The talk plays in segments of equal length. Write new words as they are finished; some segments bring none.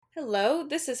Hello,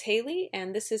 this is Haley,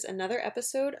 and this is another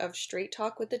episode of Straight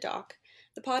Talk with the Doc,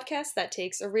 the podcast that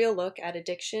takes a real look at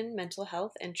addiction, mental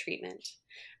health, and treatment.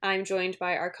 I'm joined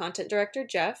by our content director,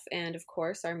 Jeff, and of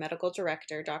course, our medical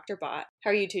director, Dr. Bott. How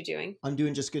are you two doing? I'm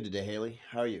doing just good today, Haley.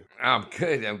 How are you? I'm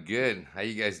good. I'm good. How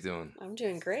you guys doing? I'm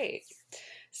doing great.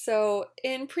 So,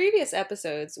 in previous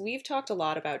episodes, we've talked a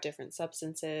lot about different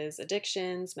substances,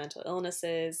 addictions, mental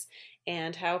illnesses,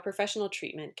 and how professional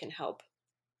treatment can help.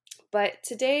 But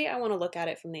today I want to look at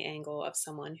it from the angle of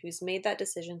someone who's made that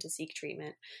decision to seek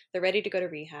treatment. They're ready to go to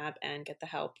rehab and get the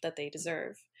help that they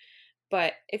deserve.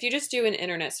 But if you just do an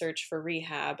internet search for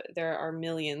rehab, there are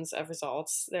millions of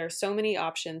results. There are so many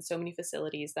options, so many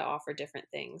facilities that offer different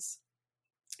things.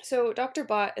 So, Dr.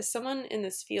 Bott, as someone in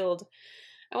this field,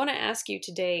 I want to ask you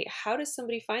today, how does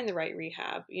somebody find the right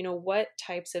rehab? What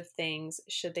types of things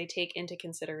should they take into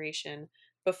consideration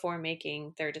before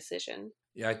making their decision?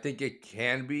 Yeah, I think it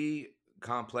can be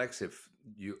complex if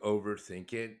you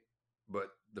overthink it, but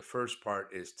the first part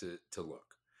is to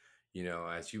look.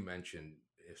 As you mentioned,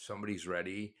 if somebody's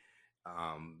ready,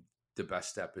 the best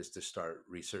step is to start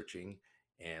researching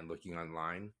and looking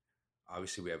online.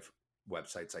 Obviously, we have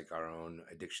websites like our own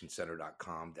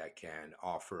addictioncenter.com that can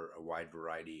offer a wide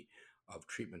variety of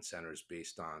treatment centers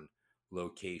based on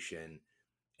location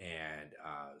and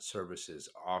services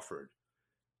offered.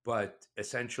 But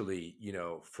essentially,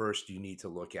 first you need to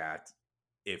look at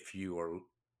if you are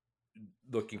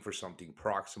looking for something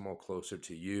proximal, closer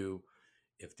to you,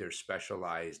 if there's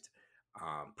specialized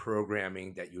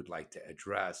programming that you'd like to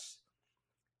address,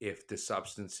 if the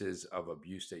substances of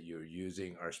abuse that you're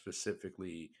using are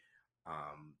specifically,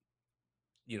 um,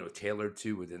 tailored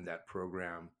to within that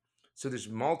program. So there's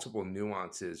multiple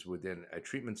nuances within a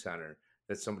treatment center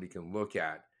that somebody can look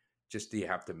at. Just you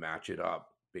have to match it up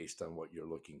based on what you're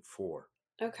looking for.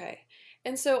 Okay.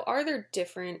 And so are there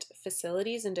different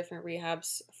facilities and different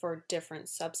rehabs for different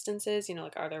substances?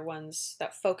 Like are there ones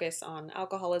that focus on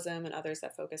alcoholism and others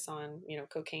that focus on,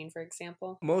 cocaine, for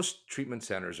example? Most treatment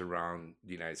centers around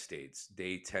the United States,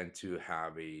 they tend to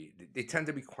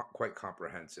be quite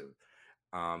comprehensive.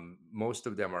 Most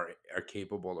of them are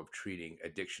capable of treating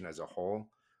addiction as a whole,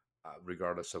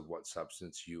 regardless of what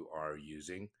substance you are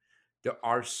using. There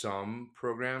are some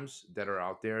programs that are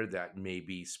out there that may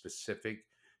be specific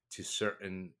to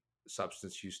certain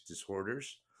substance use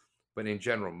disorders, but in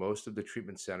general, most of the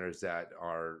treatment centers that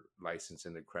are licensed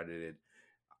and accredited,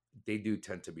 they do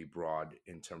tend to be broad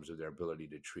in terms of their ability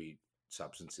to treat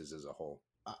substances as a whole.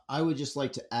 I would just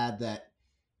like to add that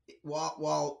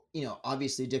while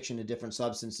obviously addiction to different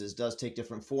substances does take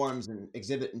different forms and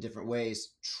exhibit in different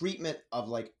ways, treatment of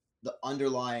like the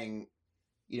underlying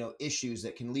issues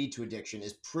that can lead to addiction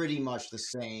is pretty much the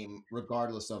same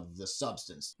regardless of the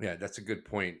substance. Yeah, that's a good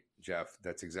point, Jeff.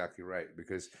 That's exactly right.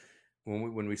 Because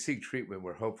when we seek treatment,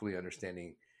 we're hopefully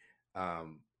understanding,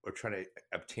 or trying to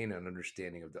obtain an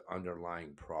understanding of the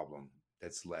underlying problem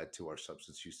that's led to our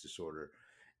substance use disorder,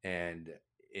 and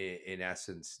in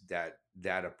essence,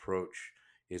 that approach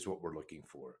is what we're looking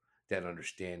for. That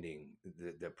understanding,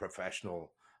 the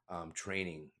professional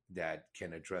training that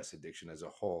can address addiction as a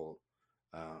whole,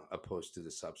 opposed to the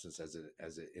substance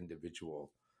as an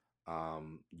individual,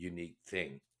 unique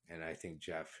thing. And I think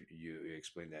Jeff, you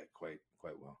explained that quite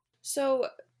well. So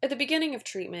at the beginning of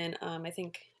treatment, I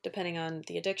think depending on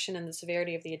the addiction and the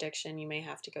severity of the addiction, you may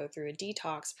have to go through a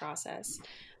detox process.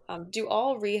 Do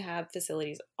all rehab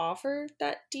facilities offer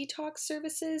that detox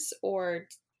services, or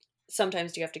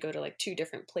sometimes do you have to go to like two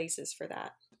different places for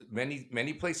that?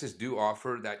 Many places do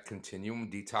offer that continuum,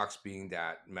 detox being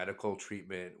that medical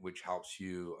treatment which helps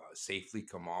you safely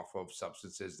come off of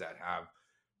substances that have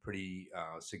pretty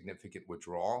significant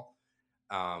withdrawal.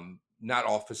 Not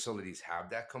all facilities have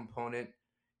that component.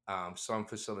 Some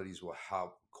facilities will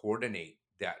help coordinate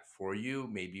that for you,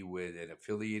 maybe with an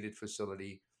affiliated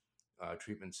facility,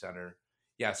 treatment center.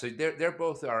 Yeah, so they're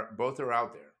both are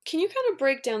out there. Can you kind of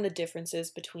break down the differences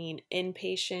between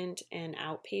inpatient and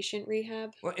outpatient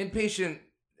rehab? Well, inpatient,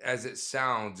 as it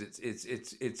sounds,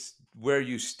 it's where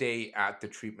you stay at the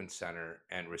treatment center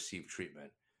and receive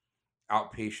treatment.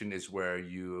 Outpatient is where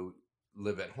you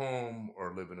live at home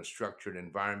or live in a structured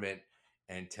environment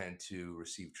and tend to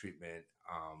receive treatment,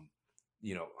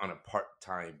 on a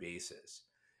part-time basis.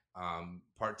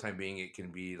 Part-time being, it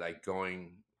can be like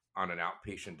going on an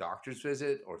outpatient doctor's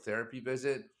visit or therapy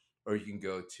visit, or you can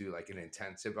go to like an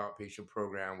intensive outpatient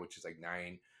program, which is like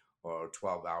 9 or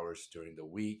 12 hours during the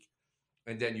week.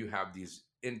 And then you have these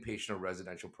inpatient or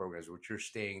residential programs, which you're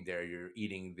staying there, you're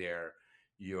eating there,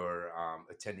 you're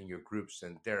attending your groups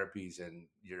and therapies, and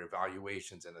your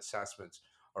evaluations and assessments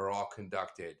are all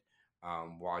conducted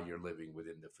while you're living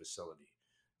within the facility.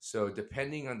 So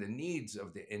depending on the needs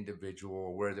of the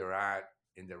individual, where they're at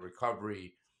in their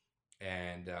recovery,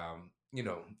 and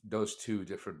those two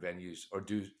different venues or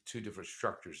do two different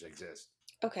structures exist.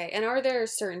 Okay, and are there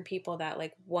certain people that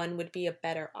like one would be a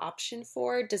better option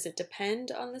for? Does it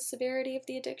depend on the severity of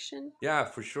the addiction? Yeah,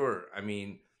 for sure. I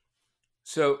mean,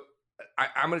 so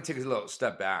I'm going to take a little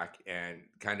step back and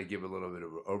kind of give a little bit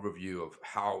of an overview of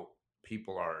how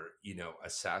people are,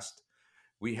 assessed.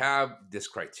 We have this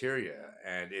criteria,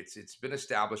 and it's been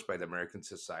established by the American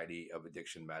Society of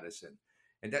Addiction Medicine,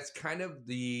 and that's kind of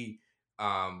the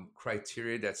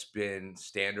criteria that's been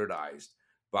standardized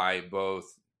by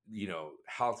both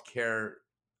healthcare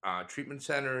treatment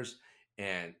centers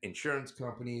and insurance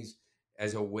companies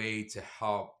as a way to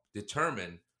help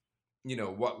determine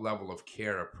what level of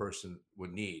care a person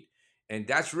would need, and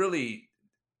that's really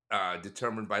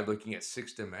determined by looking at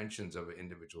 6 dimensions of an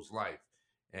individual's life.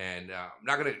 And I'm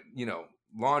not going to,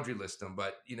 laundry list them,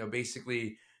 but,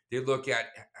 basically they look at,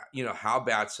 how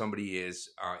bad somebody is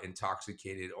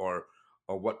intoxicated, or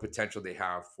what potential they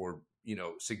have for,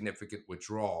 significant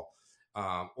withdrawal,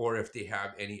 or if they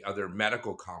have any other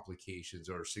medical complications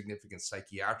or significant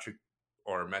psychiatric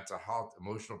or mental health,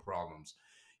 emotional problems.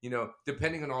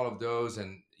 Depending on all of those,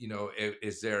 and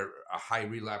is there a high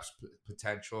relapse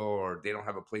potential, or they don't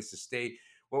have a place to stay?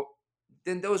 Well,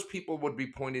 then those people would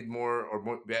be pointed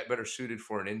better suited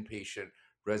for an inpatient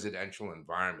residential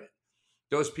environment.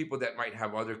 Those people that might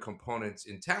have other components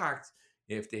intact,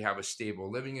 if they have a stable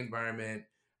living environment,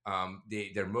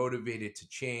 they're motivated to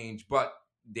change, but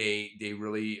they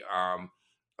really are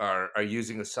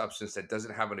using a substance that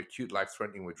doesn't have an acute life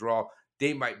threatening withdrawal.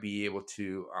 They might be able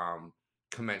to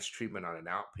commence treatment on an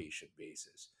outpatient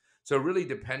basis. So really,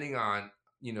 depending on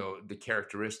the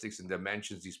characteristics and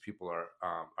dimensions these people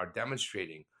are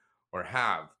demonstrating or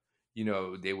have,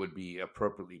 they would be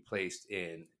appropriately placed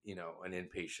in an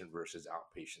inpatient versus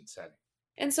outpatient setting.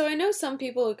 And so I know some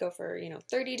people would go for,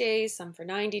 30 days, some for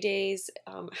 90 days.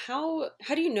 How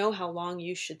do you know how long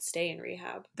you should stay in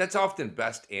rehab? That's often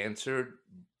best answered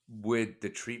with the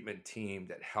treatment team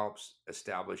that helps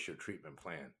establish your treatment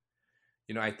plan.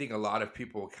 I think a lot of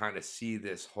people kind of see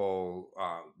this whole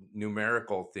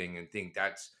numerical thing and think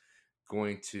that's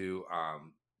going to,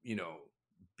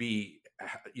 be,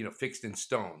 fixed in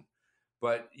stone.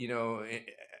 But,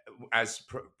 as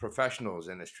professionals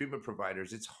and as treatment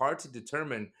providers, it's hard to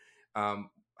determine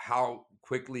how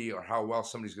quickly or how well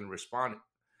somebody's going to respond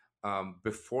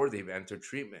before they've entered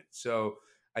treatment. So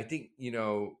I think,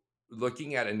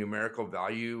 looking at a numerical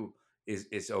value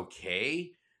is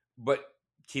okay, but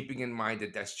keeping in mind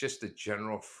that that's just the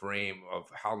general frame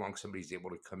of how long somebody's able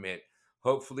to commit.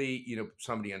 Hopefully,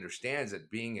 somebody understands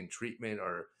that being in treatment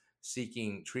or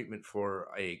seeking treatment for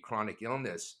a chronic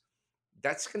illness,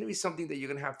 that's going to be something that you're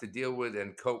going to have to deal with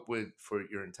and cope with for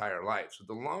your entire life. So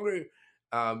the longer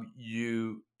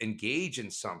you engage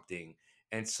in something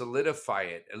and solidify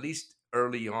it, at least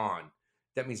early on,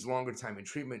 that means longer time in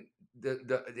treatment,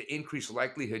 the increased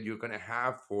likelihood you're going to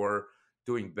have for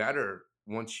doing better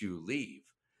once you leave.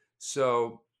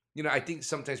 So, I think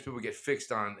sometimes people get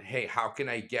fixed on, hey, how can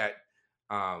I get,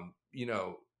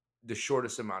 the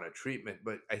shortest amount of treatment?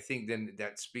 But I think then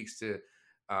that speaks to,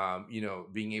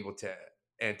 being able to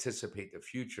anticipate the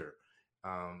future.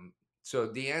 So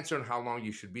the answer on how long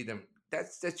you should be them,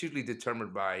 that's usually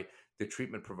determined by the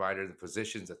treatment provider, the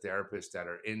physicians, the therapists that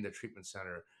are in the treatment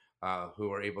center,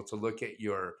 who are able to look at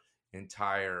your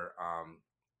entire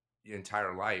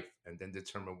life and then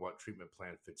determine what treatment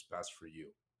plan fits best for you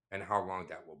and how long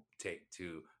that will take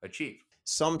to achieve.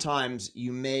 Sometimes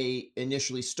you may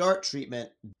initially start treatment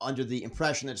under the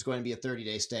impression that it's going to be a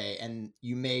 30-day stay, and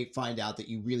you may find out that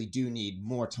you really do need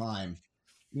more time,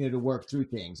 to work through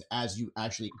things as you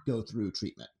actually go through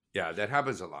treatment. Yeah, that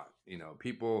happens a lot.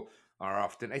 People are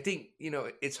often, I think,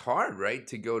 it's hard, right,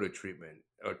 to go to treatment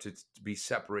or to be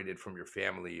separated from your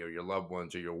family or your loved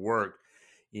ones or your work,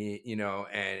 and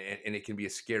it can be a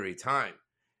scary time.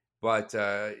 But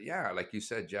yeah, like you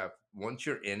said, Jeff, once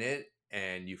you're in it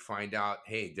and you find out,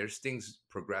 hey, there's things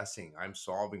progressing, I'm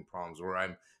solving problems, or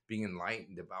I'm being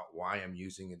enlightened about why I'm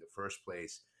using it in the first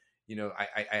place.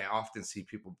 I often see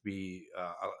people be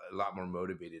a lot more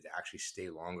motivated to actually stay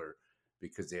longer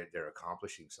because they're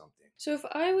accomplishing something. So if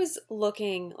I was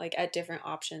looking like at different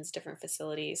options, different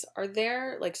facilities, are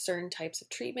there like certain types of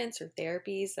treatments or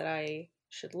therapies that I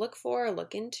should look for or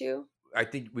look into? I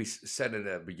think we said in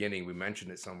the beginning, we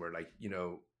mentioned it somewhere, like,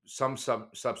 some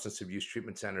substance abuse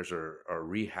treatment centers or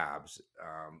rehabs,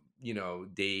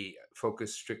 they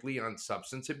focus strictly on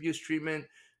substance abuse treatment.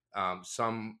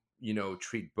 Some,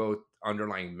 treat both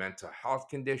underlying mental health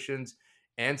conditions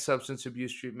and substance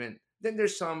abuse treatment. Then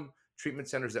there's some treatment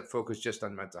centers that focus just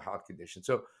on mental health conditions.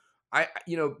 So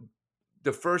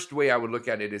the first way I would look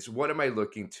at it is, what am I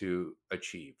looking to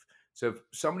achieve? So if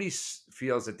somebody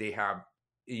feels that they have,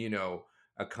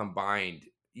 a combined,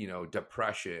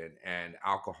 depression and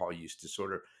alcohol use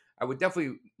disorder, I would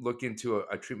definitely look into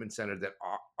a treatment center that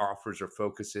offers or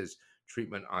focuses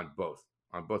treatment on both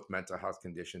mental health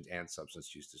conditions and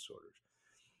substance use disorders.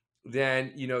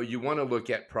 Then, you want to look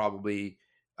at probably,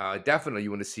 definitely you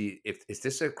want to see, if is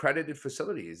this a accredited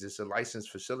facility? Is this a licensed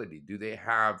facility? Do they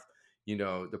have,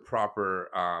 the proper,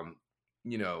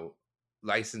 you know,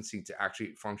 licensing to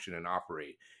actually function and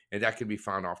operate? And that can be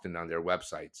found often on their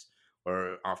websites,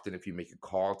 or often if you make a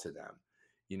call to them.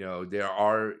 There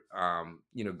are,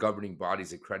 governing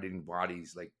bodies, accrediting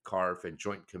bodies like CARF and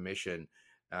Joint Commission.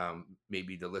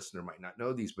 Maybe the listener might not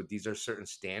know these, but these are certain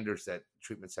standards that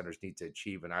treatment centers need to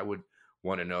achieve. And I would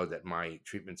want to know that my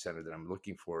treatment center that I'm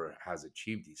looking for has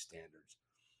achieved these standards.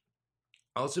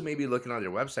 Also, maybe looking on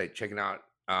their website, checking out,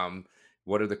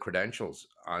 what are the credentials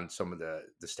on some of the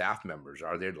staff members.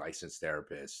 Are they licensed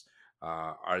therapists?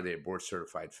 Are they board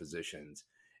certified physicians?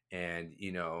 And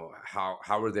how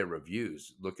are their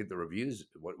reviews? Look at the reviews.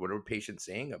 What are patients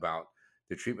saying about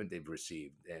the treatment they've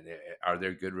received, and are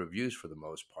there good reviews for the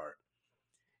most part?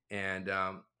 And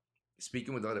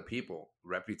speaking with other people,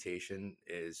 reputation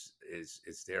is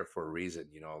there for a reason.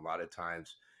 A lot of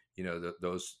times,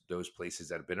 those places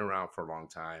that have been around for a long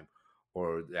time,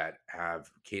 or that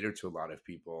have catered to a lot of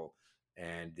people,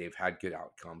 and they've had good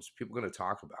outcomes, people are going to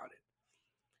talk about it.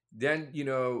 Then,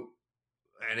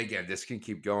 and again, this can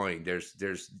keep going.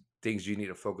 There's things you need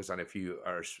to focus on if you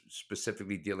are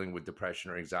specifically dealing with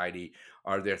depression or anxiety.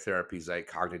 Are there therapies like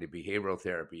cognitive behavioral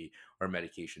therapy or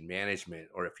medication management?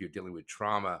 Or if you're dealing with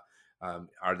trauma,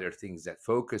 are there things that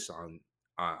focus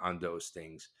on those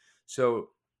things? So,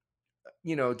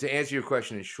 to answer your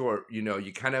question in short,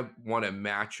 you kind of want to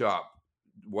match up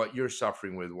what you're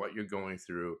suffering with, what you're going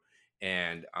through,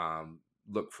 and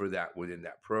look for that within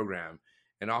that program.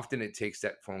 And often it takes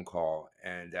that phone call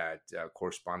and that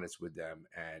correspondence with them,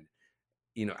 and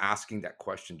asking that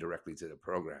question directly to the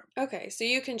program. Okay, so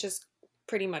you can just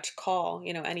pretty much call,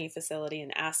 any facility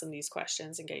and ask them these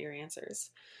questions and get your answers.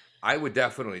 I would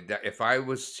definitely, if I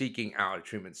was seeking out a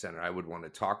treatment center, I would want to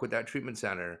talk with that treatment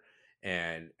center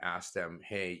and ask them,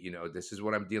 hey, this is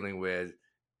what I'm dealing with.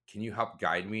 Can you help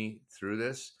guide me through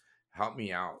this? Help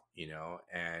me out,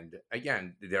 And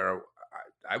again,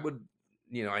 I would,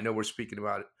 I know we're speaking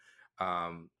about,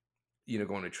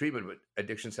 going to treatment, but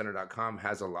addictioncenter.com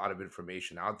has a lot of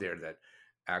information out there that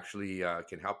actually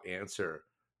can help answer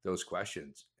those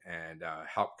questions, and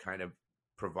help kind of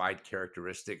provide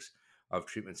characteristics of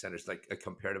treatment centers, like a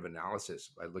comparative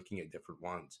analysis by looking at different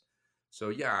ones. So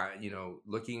yeah,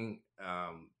 looking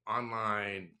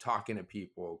online, talking to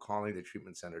people, calling the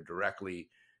treatment center directly,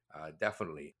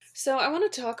 definitely. So I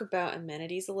want to talk about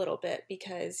amenities a little bit,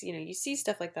 because, you see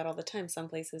stuff like that all the time. Some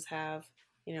places have,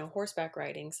 horseback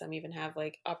riding. Some even have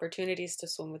like opportunities to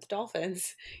swim with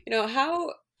dolphins.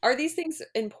 How are these things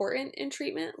important in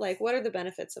treatment? Like, what are the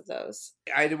benefits of those?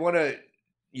 I want to,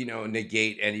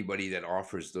 negate anybody that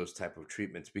offers those type of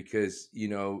treatments, because,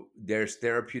 there's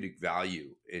therapeutic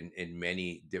value in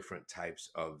many different types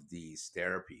of these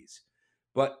therapies.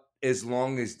 But as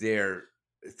long as they're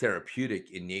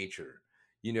therapeutic in nature,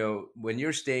 when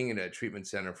you're staying in a treatment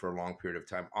center for a long period of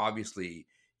time, obviously,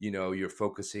 you're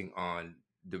focusing on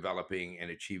developing and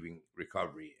achieving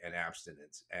recovery and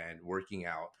abstinence, and working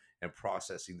out and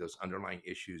processing those underlying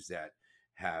issues that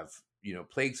have,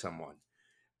 plagued someone.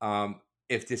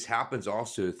 If this happens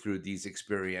also through these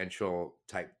experiential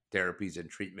type therapies and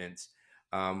treatments,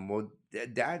 well,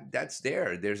 that's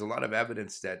there. There's a lot of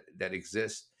evidence that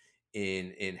exists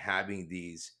in having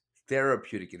these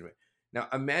therapeutic. Now,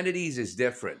 amenities is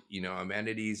different.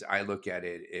 Amenities, I look at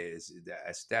it is the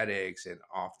aesthetics and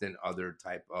often other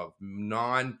type of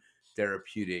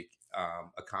non-therapeutic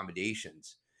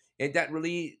accommodations, and that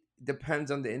really depends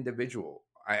on the individual.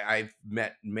 I've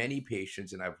met many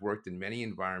patients, and I've worked in many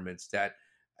environments that,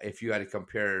 if you had to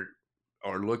compare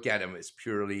or look at them as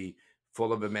purely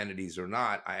full of amenities or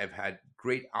not, I have had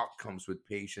great outcomes with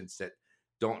patients that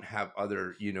don't have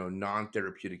other,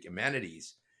 non-therapeutic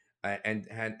amenities,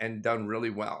 and done really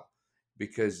well,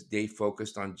 because they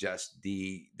focused on just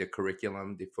the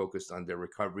curriculum, they focused on their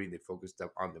recovery, they focused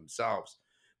on themselves.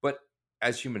 But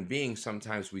as human beings,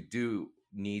 sometimes we do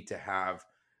need to have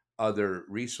other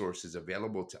resources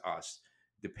available to us,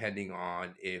 depending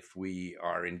on if we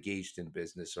are engaged in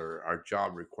business or our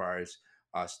job requires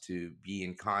us to be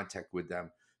in contact with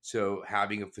them. So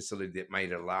having a facility that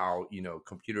might allow,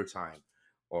 computer time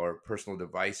or personal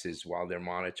devices while they're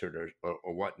monitored,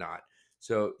 or whatnot.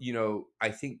 So, I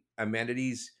think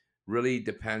amenities really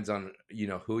depends on,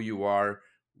 who you are,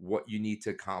 what you need to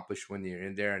accomplish when you're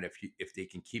in there, and if they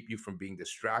can keep you from being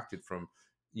distracted from,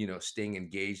 staying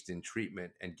engaged in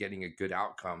treatment and getting a good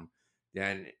outcome,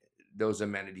 then those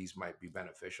amenities might be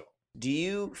beneficial. Do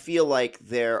you feel like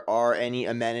there are any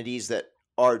amenities that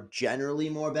are generally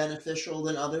more beneficial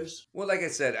than others? Well, like I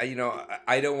said,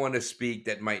 I don't want to speak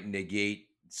that might negate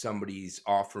somebody's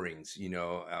offerings,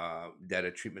 that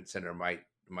a treatment center might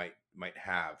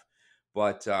have,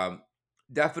 but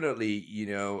definitely,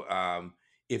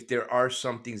 if there are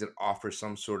some things that offer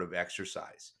some sort of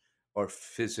exercise or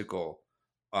physical,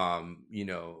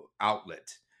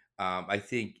 outlet, I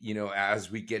think, as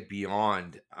we get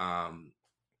beyond,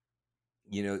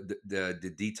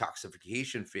 the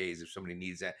detoxification phase, if somebody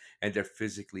needs that and they're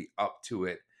physically up to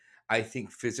it, I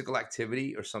think physical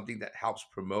activity or something that helps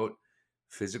promote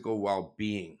physical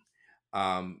well-being,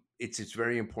 it's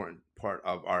very important part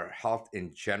of our health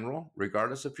in general,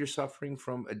 regardless if you're suffering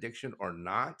from addiction or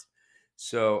not.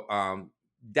 So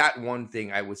that one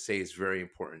thing I would say is very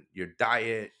important: your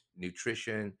diet,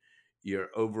 nutrition, your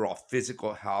overall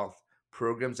physical health,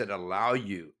 programs that allow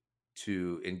you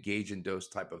to engage in those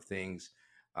type of things.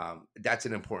 That's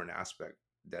an important aspect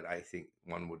that I think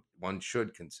one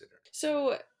should consider.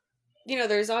 So,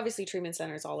 there's obviously treatment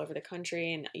centers all over the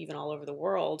country and even all over the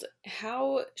world.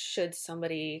 How should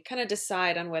somebody kind of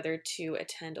decide on whether to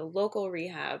attend a local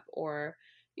rehab or,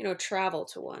 travel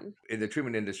to one? In the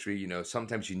treatment industry,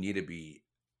 sometimes you need to be.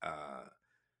 Uh,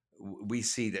 we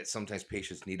see that sometimes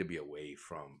patients need to be away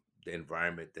from the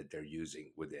environment that they're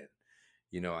using within.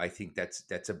 I think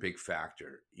that's a big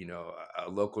factor. A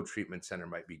local treatment center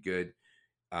might be good,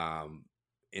 um,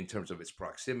 in terms of its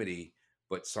proximity,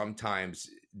 but sometimes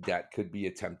that could be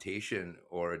a temptation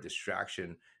or a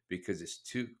distraction because it's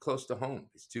too close to home.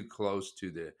 It's too close to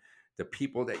the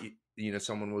people that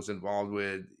someone was involved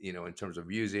with, in terms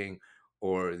of using,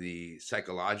 or the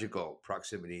psychological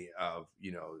proximity of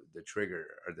the trigger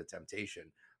or the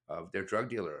temptation of their drug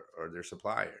dealer or their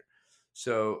supplier.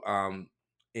 So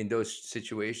in those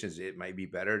situations, it might be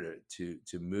better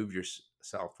to move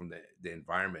yourself from the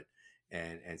environment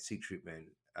and seek treatment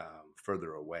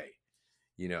further away,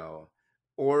 you know,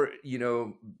 or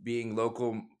being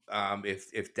local,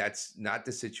 if that's not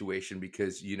the situation,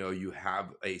 because you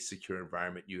have a secure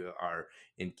environment, you are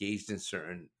engaged in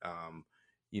certain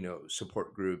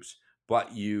support groups,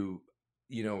 but you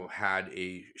had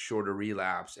a shorter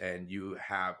relapse and you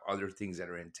have other things that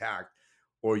are intact,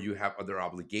 or you have other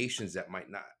obligations that might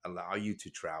not allow you to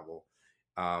travel.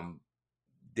 um,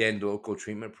 then local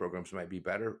treatment programs might be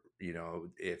better,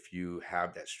 if you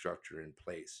have that structure in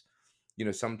place.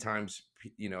 Sometimes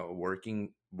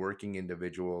working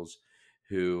individuals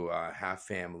who have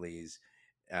families,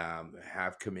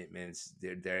 have commitments,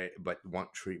 they're there but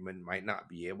want treatment, might not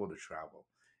be able to travel,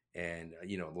 and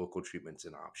local treatment's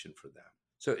an option for them.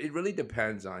 So it really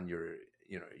depends on your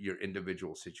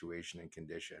individual situation and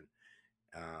condition,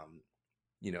 um,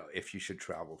 if you should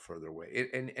travel further away.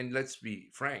 And let's be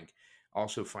frank,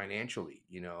 also financially,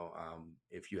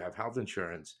 if you have health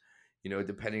insurance,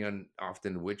 depending on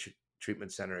often which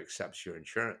treatment center accepts your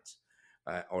insurance,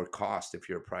 or cost if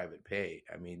you're a private pay.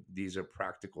 I mean, these are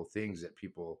practical things that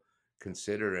people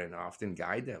consider and often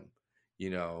guide them.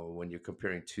 When you're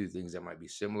comparing two things that might be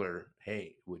similar,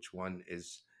 hey, which one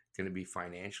is going to be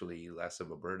financially less of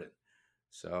a burden?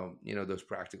 So, those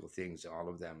practical things, all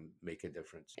of them make a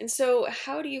difference. And so,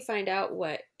 how do you find out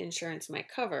what insurance might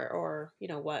cover or,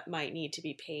 what might need to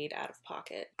be paid out of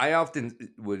pocket? I often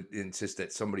would insist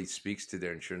that somebody speaks to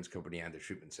their insurance company and their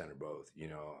treatment center both,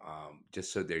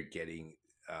 just so they're getting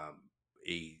um,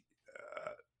 a,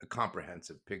 a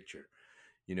comprehensive picture,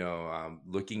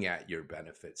 looking at your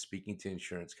benefits, speaking to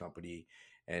insurance company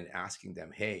and asking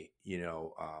them, hey,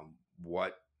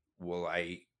 what will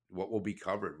what will be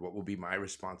covered? What will be my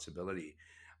responsibility?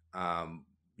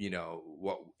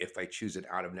 What if I choose an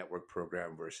out of network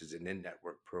program versus an in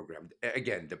network program?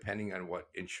 Again, depending on what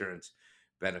insurance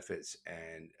benefits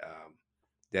and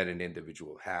that an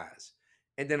individual has,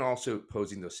 and then also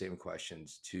posing those same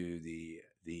questions to the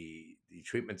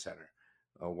treatment center.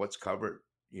 What's covered?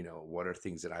 What are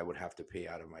things that I would have to pay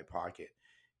out of my pocket?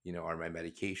 Are my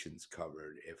medications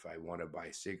covered? If I want to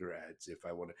buy cigarettes, if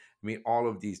I want to, I mean, all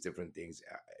of these different things.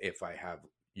 If I have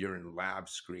urine lab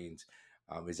screens,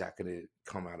 is that going to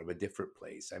come out of a different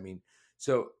place? I mean,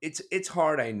 so it's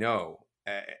hard. I know,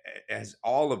 as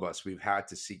all of us, we've had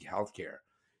to seek healthcare,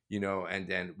 and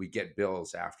then we get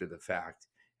bills after the fact,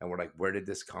 and we're like, where did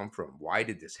this come from? Why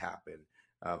did this happen?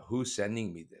 Who's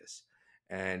sending me this?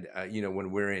 And when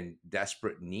we're in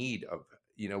desperate need of,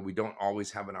 we don't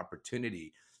always have an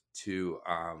opportunity to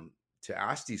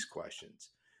ask these questions.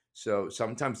 So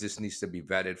sometimes this needs to be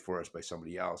vetted for us by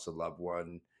somebody else, a loved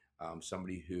one,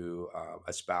 somebody who,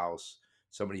 a spouse,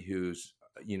 somebody who's,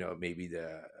 maybe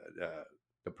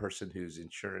the person whose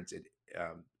insurance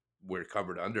we're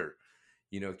covered under,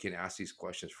 can ask these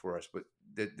questions for us. But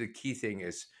the key thing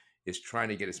is trying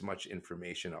to get as much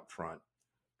information up front,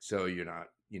 so you're not,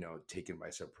 taken by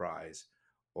surprise,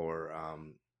 or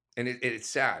and it's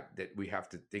sad that we have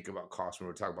to think about costs when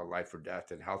we're talking about life or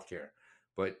death and healthcare,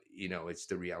 but it's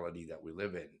the reality that we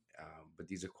live in. But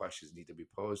these are questions need to be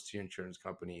posed to your insurance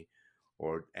company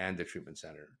and the treatment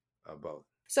center, both.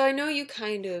 So I know you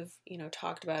kind of,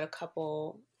 talked about a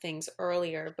couple things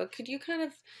earlier, but could you kind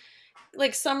of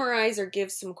like summarize or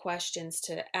give some questions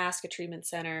to ask a treatment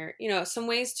center, some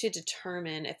ways to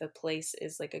determine if a place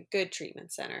is like a good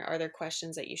treatment center? Are there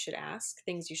questions that you should ask,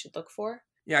 things you should look for?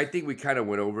 Yeah, I think we kind of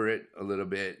went over it a little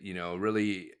bit.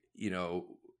 Really,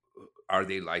 are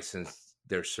they licensed?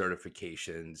 Their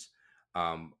certifications.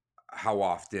 Um, how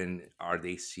often are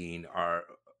they seen?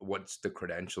 What's the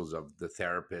credentials of the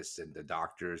therapists and the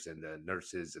doctors and the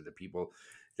nurses and the people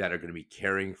that are going to be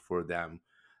caring for them?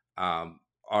 Um,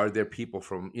 are there people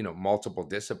from multiple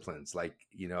disciplines? Like,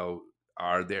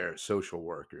 are there social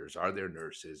workers? Are there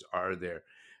nurses? Are there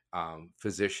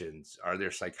physicians? Are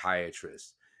there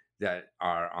psychiatrists that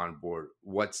are on board?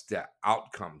 What's the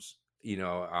outcomes?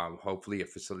 Hopefully a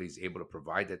facility is able to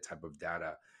provide that type of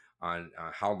data on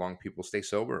how long people stay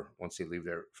sober once they leave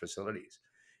their facilities.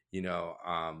 You know,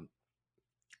 um,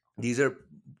 these are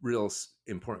real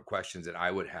important questions that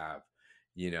I would have.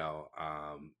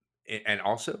 And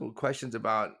also questions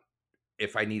about,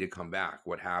 if I need to come back,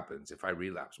 what happens? If I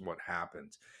relapse, what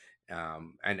happens?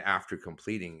 And after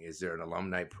completing, is there an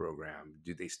alumni program?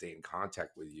 Do they stay in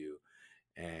contact with you?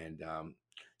 And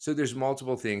so there's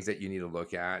multiple things that you need to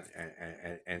look at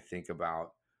and think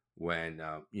about when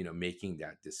making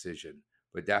that decision.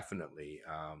 But definitely,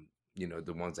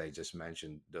 the ones I just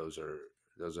mentioned, those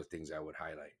are things I would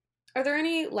highlight. Are there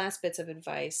any last bits of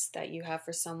advice that you have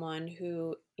for someone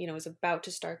who, is about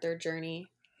to start their journey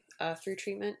through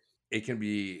treatment? It can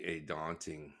be a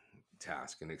daunting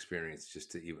task and experience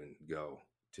just to even go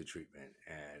to treatment.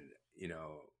 And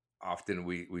often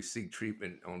we seek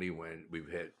treatment only when we've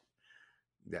hit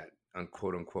that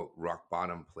unquote unquote rock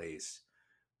bottom place.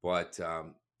 But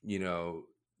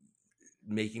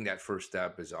making that first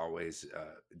step is always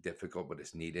difficult, but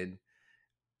it's needed.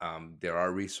 There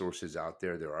are resources out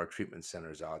there. There are treatment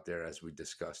centers out there. As we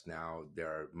discussed now, there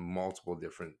are multiple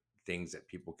different things that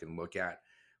people can look at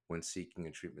when seeking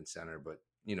a treatment center. But,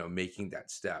 making that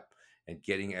step and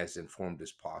getting as informed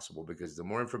as possible, because the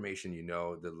more information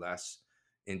the less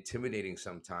intimidating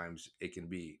sometimes it can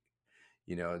be.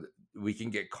 We can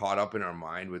get caught up in our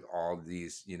mind with all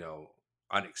these,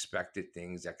 unexpected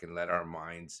things that can let our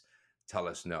minds tell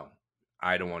us, no,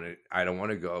 I don't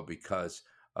want to go because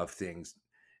of things,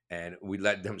 and we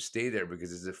let them stay there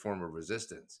because it's a form of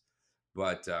resistance.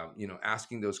 But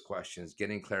asking those questions,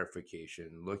 getting clarification,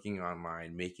 looking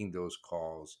online, making those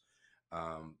calls,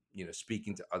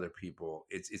 speaking to other people,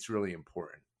 it's really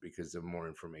important, because the more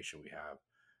information we have,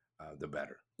 the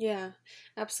better. Yeah,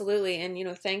 absolutely.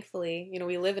 And, thankfully,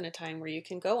 we live in a time where you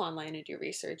can go online and do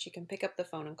research. You can pick up the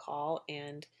phone and call,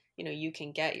 and, you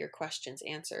can get your questions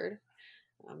answered.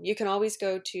 You can always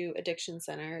go to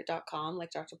addictioncenter.com,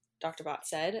 like Dr. Bott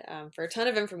said, for a ton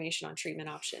of information on treatment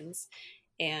options.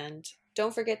 And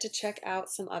don't forget to check out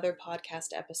some other podcast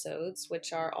episodes,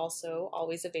 which are also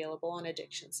always available on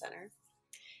Addiction Center.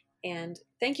 And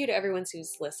thank you to everyone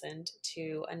who's listened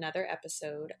to another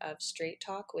episode of Straight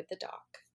Talk with the Doc.